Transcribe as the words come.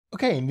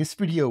Okay, in this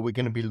video, we're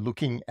going to be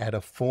looking at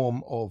a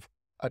form of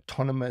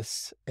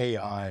autonomous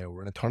AI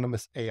or an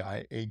autonomous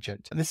AI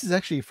agent. And this is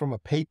actually from a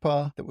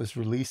paper that was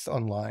released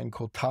online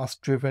called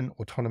Task-Driven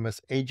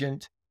Autonomous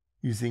Agent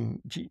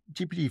using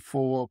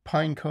GPT-4,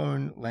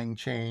 Pinecone,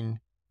 LangChain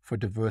for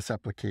diverse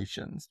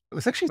applications. It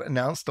was actually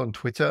announced on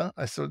Twitter.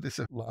 I saw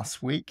this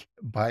last week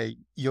by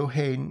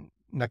Yohei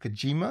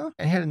Nakajima,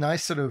 and he had a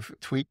nice sort of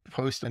tweet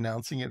post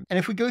announcing it. And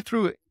if we go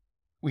through it,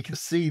 we can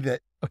see that,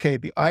 okay,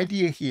 the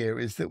idea here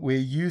is that we're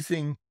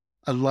using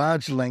a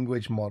large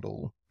language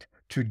model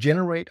to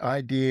generate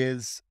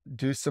ideas,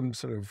 do some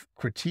sort of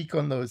critique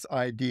on those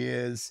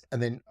ideas,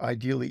 and then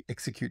ideally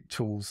execute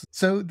tools.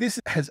 So this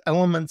has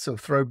elements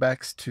of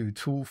throwbacks to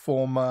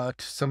Toolformer,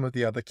 to some of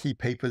the other key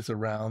papers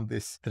around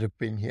this that have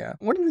been here.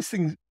 One of these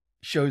things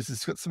shows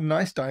it's got some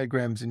nice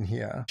diagrams in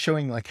here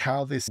showing like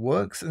how this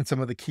works and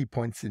some of the key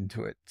points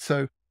into it.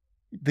 So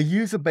the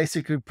user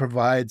basically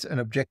provides an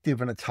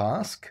objective and a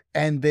task,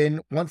 and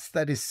then once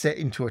that is set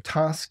into a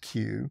task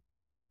queue,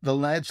 the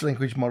large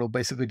language model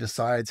basically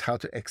decides how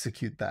to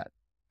execute that.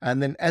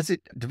 And then as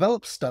it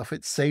develops stuff,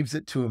 it saves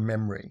it to a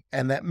memory,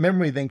 and that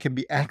memory then can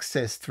be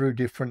accessed through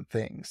different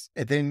things.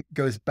 It then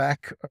goes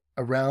back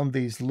around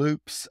these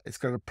loops. It's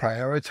got a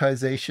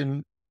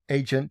prioritization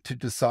agent to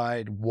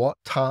decide what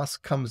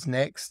task comes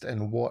next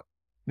and what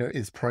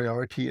is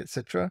priority,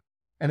 etc.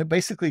 And it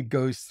basically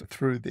goes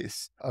through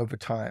this over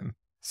time.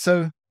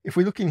 So if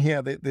we look in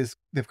here,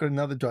 they've got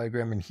another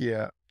diagram in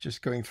here,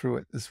 just going through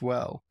it as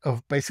well,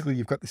 of basically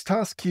you've got this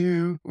task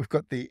queue, we've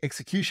got the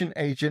execution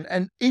agent,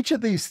 and each of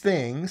these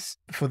things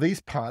for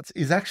these parts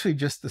is actually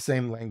just the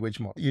same language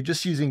model. You're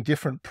just using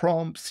different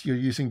prompts, you're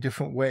using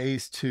different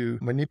ways to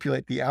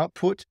manipulate the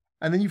output.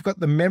 And then you've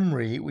got the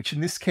memory, which in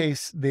this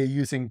case, they're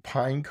using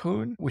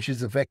Pinecone, which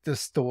is a vector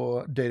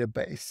store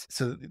database,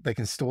 so that they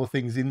can store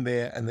things in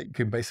there and that you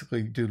can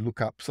basically do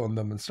lookups on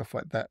them and stuff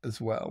like that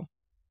as well.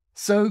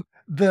 So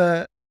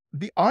the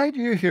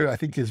idea here, I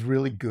think, is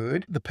really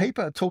good. The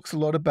paper talks a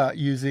lot about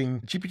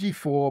using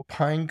GPT-4,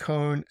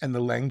 Pinecone, and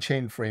the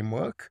LangChain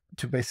framework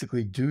to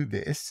basically do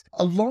this.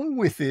 Along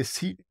with this,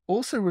 he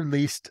also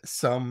released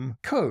some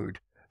code.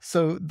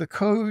 So the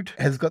code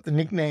has got the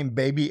nickname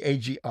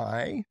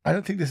BabyAGI. I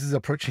don't think this is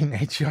approaching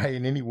AGI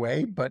in any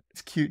way, but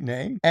it's a cute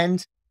name.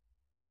 And,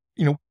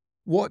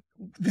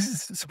 this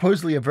is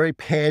supposedly a very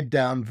pared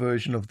down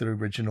version of the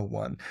original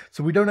one.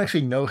 So we don't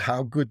actually know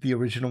how good the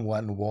original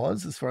one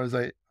was. As far as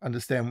I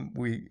understand,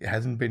 it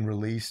hasn't been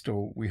released,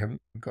 or we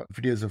haven't got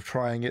videos of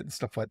trying it and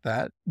stuff like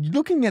that.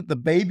 Looking at the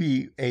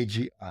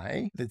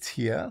BabyAGI that's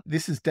here,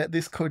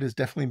 this code has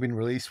definitely been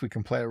released. We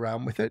can play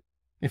around with it.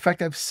 In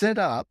fact, I've set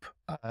up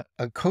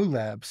a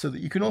collab so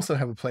that you can also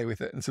have a play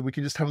with it. And so we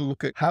can just have a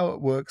look at how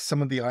it works,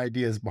 some of the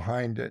ideas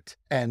behind it,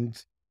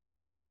 and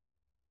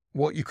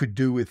what you could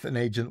do with an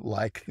agent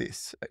like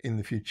this in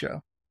the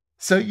future.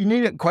 So you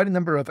need quite a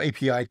number of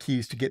API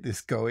keys to get this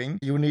going.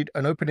 You'll need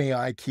an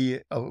OpenAI key,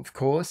 of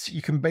course.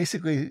 You can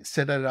basically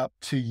set it up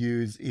to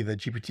use either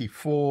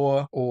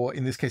GPT-4, or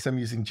in this case, I'm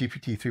using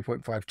GPT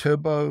 3.5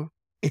 Turbo.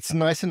 It's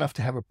nice enough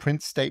to have a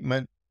print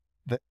statement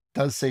that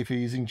does say, if you're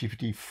using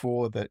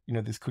GPT-4, that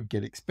this could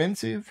get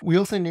expensive. We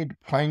also need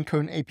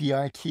Pinecone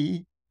API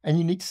key, and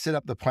you need to set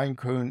up the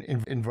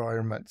Pinecone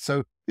environment.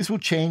 So this will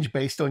change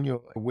based on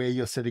where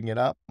you're setting it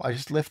up. I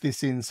just left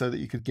this in so that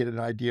you could get an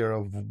idea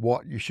of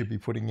what you should be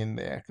putting in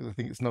there, because I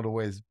think it's not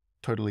always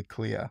totally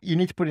clear. You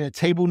need to put in a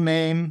table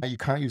name. You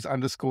can't use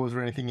underscores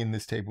or anything in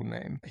this table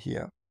name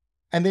here.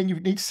 And then you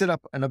need to set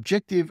up an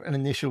objective and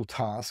initial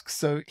task.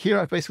 So here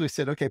I've basically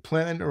said, okay,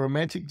 plan a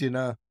romantic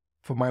dinner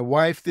for my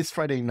wife this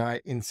Friday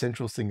night in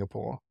central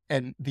Singapore.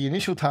 And the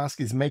initial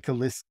task is make a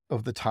list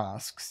of the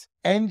tasks.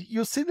 And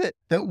you'll see that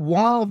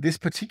while this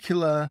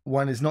particular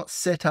one is not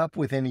set up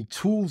with any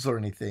tools or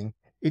anything,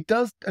 it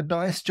does a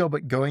nice job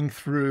at going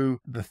through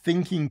the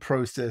thinking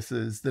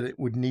processes that it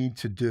would need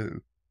to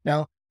do.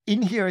 Now,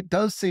 in here, it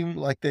does seem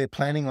like they're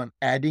planning on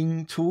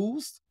adding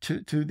tools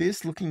to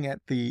this. Looking at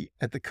the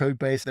code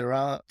base, there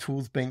are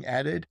tools being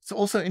added. It's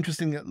also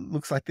interesting. It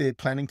looks like they're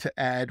planning to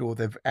add, or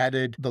they've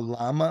added, the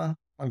Llama.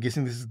 I'm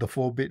guessing this is the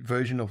 4-bit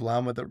version of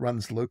Llama that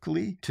runs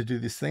locally to do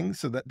this thing.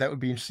 So that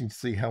would be interesting to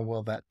see how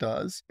well that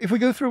does. If we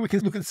go through, we can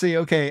look and see,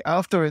 okay,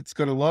 after it's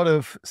got a lot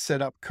of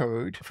setup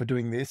code for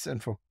doing this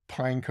and for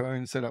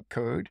Pinecone setup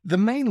code, the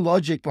main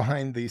logic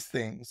behind these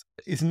things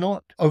is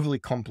not overly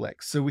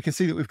complex. So we can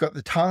see that we've got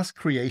the task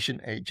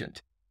creation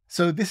agent.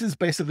 So this has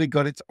basically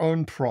got its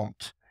own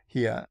prompt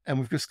here, and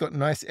we've just got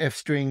nice F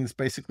strings,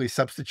 basically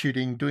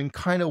substituting, doing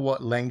kind of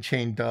what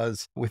LangChain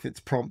does with its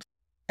prompt.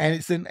 And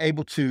it's then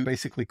able to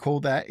basically call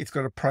that. It's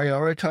got a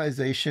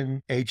prioritization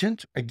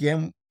agent.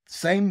 Again,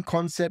 same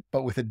concept,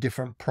 but with a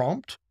different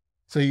prompt.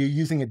 So you're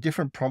using a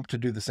different prompt to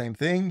do the same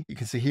thing. You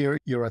can see here,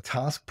 you're a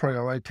task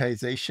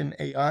prioritization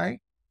AI,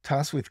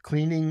 tasked with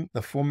cleaning,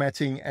 the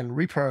formatting, and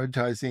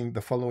reprioritizing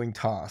the following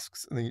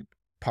tasks. And then you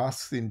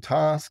pass in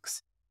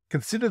tasks.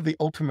 Consider the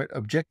ultimate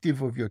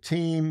objective of your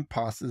team,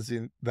 passes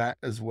in that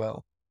as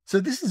well. So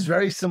this is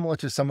very similar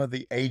to some of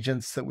the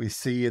agents that we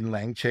see in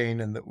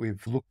LangChain and that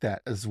we've looked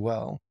at as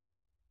well.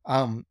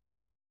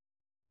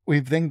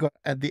 We've then got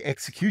at the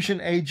execution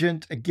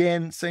agent.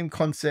 Again, same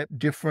concept,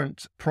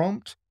 different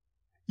prompt.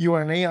 You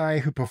are an AI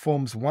who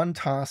performs one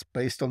task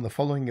based on the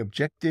following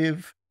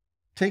objective.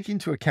 Take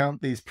into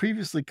account these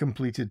previously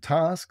completed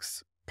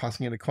tasks,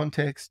 passing in a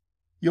context,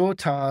 your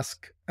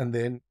task, and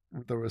then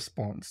the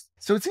response.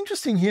 So it's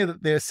interesting here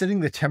that they're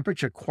setting the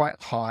temperature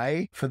quite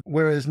high,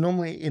 whereas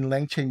normally in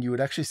LangChain, you would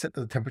actually set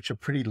the temperature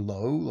pretty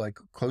low, like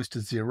close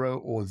to 0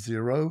 or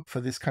 0 for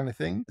this kind of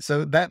thing.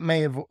 So that may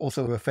have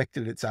also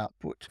affected its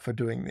output for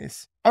doing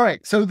this. All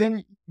right, so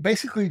then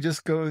basically you've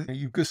just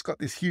got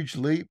this huge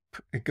leap.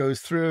 It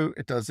goes through,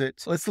 it does it.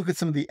 So let's look at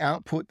some of the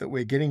output that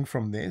we're getting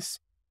from this.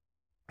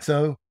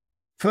 So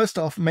first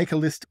off, make a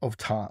list of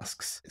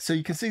tasks. So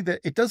you can see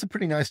that it does a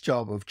pretty nice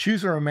job of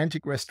choose a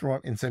romantic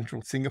restaurant in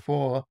central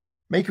Singapore,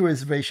 make a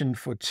reservation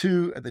for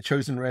 2 at the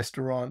chosen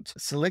restaurant,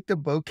 select a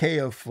bouquet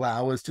of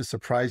flowers to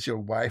surprise your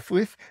wife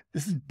with.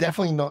 This is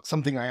definitely not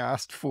something I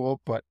asked for,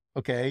 but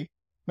okay,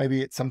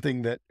 maybe it's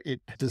something that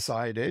it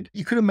decided.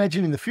 You could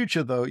imagine in the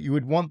future, though, you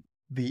would want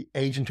the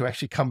agent to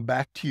actually come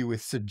back to you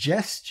with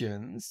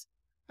suggestions.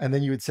 And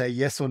then you would say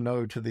yes or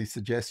no to these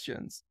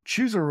suggestions.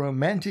 Choose a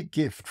romantic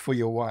gift for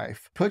your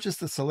wife. Purchase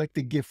the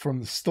selected gift from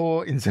the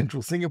store in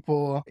central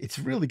Singapore. It's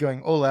really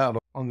going all out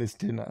on this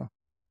dinner.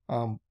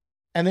 And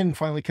then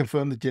finally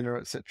confirm the dinner,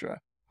 etc.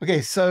 Okay,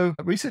 so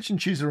research and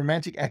choose a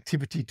romantic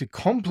activity to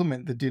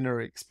complement the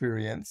dinner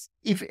experience.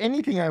 If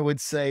anything, I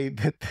would say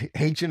that the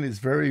agent is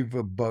very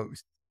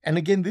verbose. And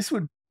again, this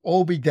would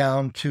all be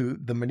down to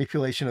the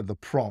manipulation of the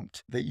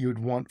prompt that you would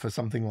want for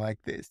something like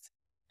this.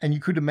 And you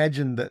could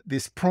imagine that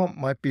this prompt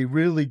might be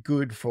really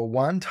good for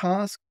one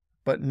task,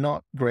 but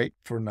not great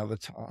for another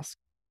task.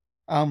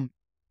 All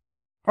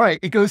right,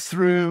 it goes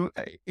through,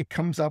 it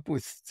comes up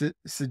with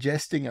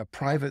suggesting a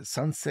private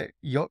sunset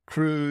yacht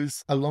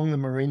cruise along the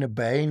Marina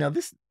Bay. Now,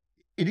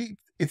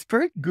 it's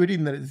very good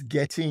in that it's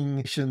getting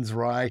missions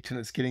right and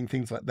it's getting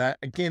things like that.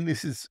 Again,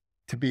 this is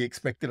to be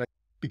expected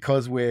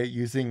because we're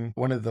using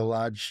one of the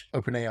large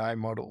OpenAI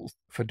models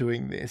for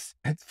doing this.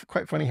 It's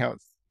quite funny how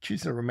it's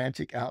choose a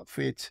romantic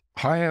outfit,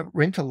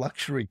 rent a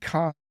luxury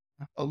car.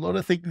 A lot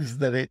of things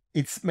that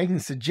it's making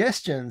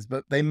suggestions,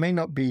 but they may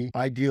not be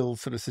ideal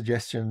sort of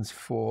suggestions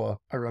for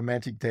a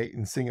romantic date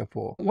in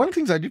Singapore. One of the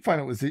things I did find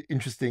it was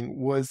interesting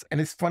was, and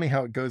it's funny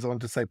how it goes on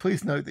to say,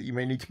 please note that you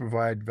may need to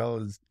provide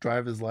valid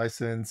driver's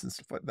license and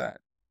stuff like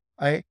that.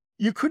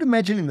 You could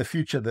imagine in the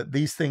future that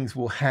these things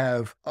will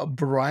have a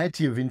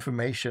variety of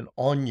information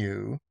on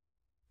you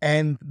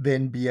and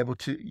then be able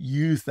to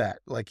use that.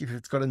 Like if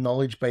it's got a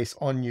knowledge base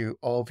on you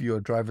of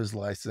your driver's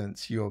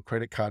license, your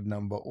credit card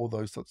number, all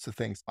those sorts of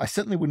things. I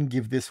certainly wouldn't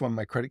give this one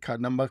my credit card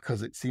number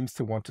because it seems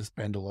to want to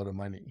spend a lot of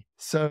money.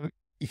 So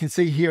you can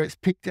see here, it's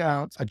picked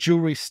out a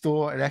jewelry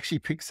store. It actually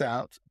picks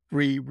out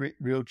 3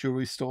 real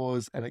jewelry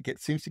stores and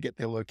seems to get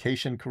their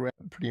location correct.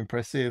 Pretty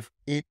impressive.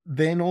 It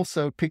then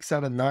also picks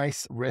out a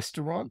nice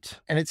restaurant.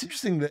 And it's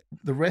interesting that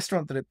the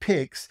restaurant that it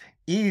picks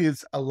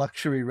is a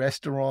luxury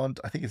restaurant.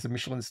 I think it's a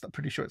Michelin, I'm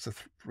pretty sure it's a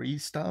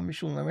 3-star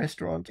Michelin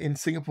restaurant in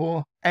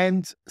Singapore.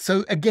 And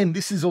so again,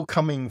 this is all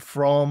coming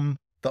from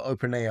the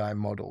OpenAI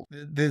model.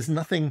 There's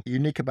nothing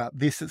unique about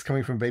this that's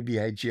coming from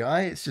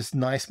BabyAGI. It's just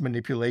nice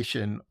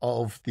manipulation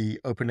of the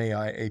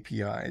OpenAI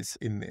APIs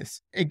in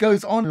this. It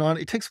goes on and on.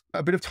 It takes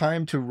a bit of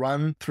time to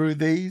run through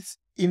these.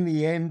 In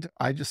the end,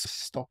 I just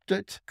stopped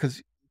it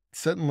because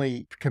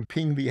certainly can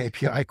ping the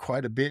API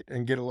quite a bit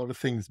and get a lot of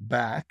things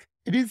back.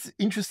 It is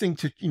interesting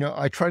to,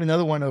 I tried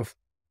another one of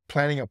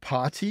planning a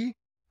party,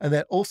 and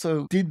that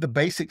also did the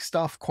basic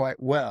stuff quite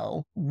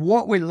well.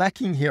 What we're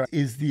lacking here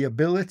is the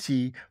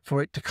ability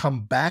for it to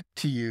come back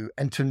to you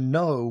and to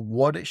know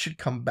what it should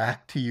come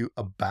back to you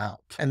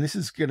about. And this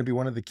is going to be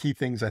one of the key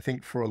things, I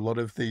think, for a lot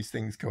of these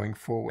things going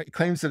forward. It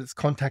claims that it's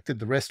contacted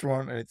the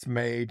restaurant and it's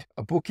made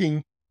a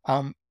booking.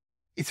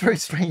 It's very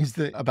strange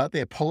about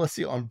their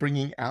policy on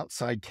bringing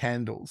outside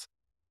candles.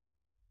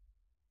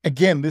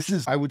 Again, this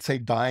is, I would say,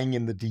 dying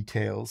in the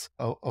details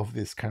of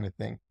this kind of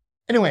thing.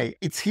 Anyway,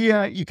 it's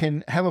here. You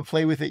can have a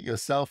play with it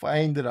yourself. I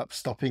ended up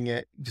stopping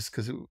it just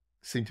because it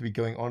seemed to be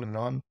going on and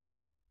on.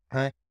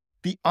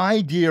 The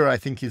idea, I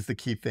think, is the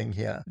key thing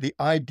here. The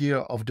idea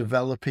of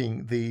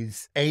developing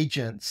these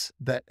agents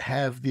that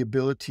have the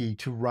ability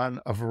to run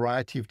a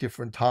variety of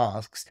different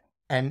tasks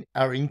and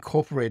are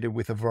incorporated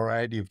with a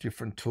variety of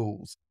different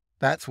tools.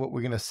 That's what we're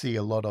going to see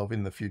a lot of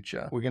in the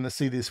future. We're going to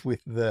see this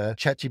with the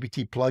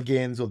ChatGPT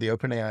plugins or the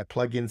OpenAI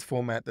plugins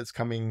format that's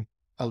coming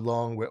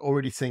along. We're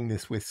already seeing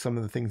this with some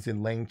of the things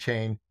in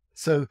LangChain.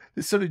 So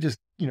this sort of just,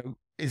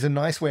 is a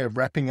nice way of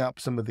wrapping up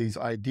some of these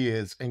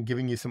ideas and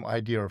giving you some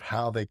idea of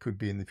how they could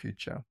be in the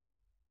future.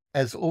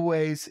 As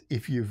always,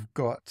 if you've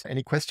got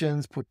any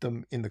questions, put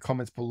them in the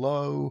comments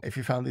below. If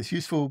you found this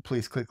useful,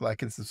 please click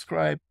like and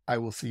subscribe. I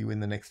will see you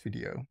in the next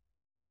video.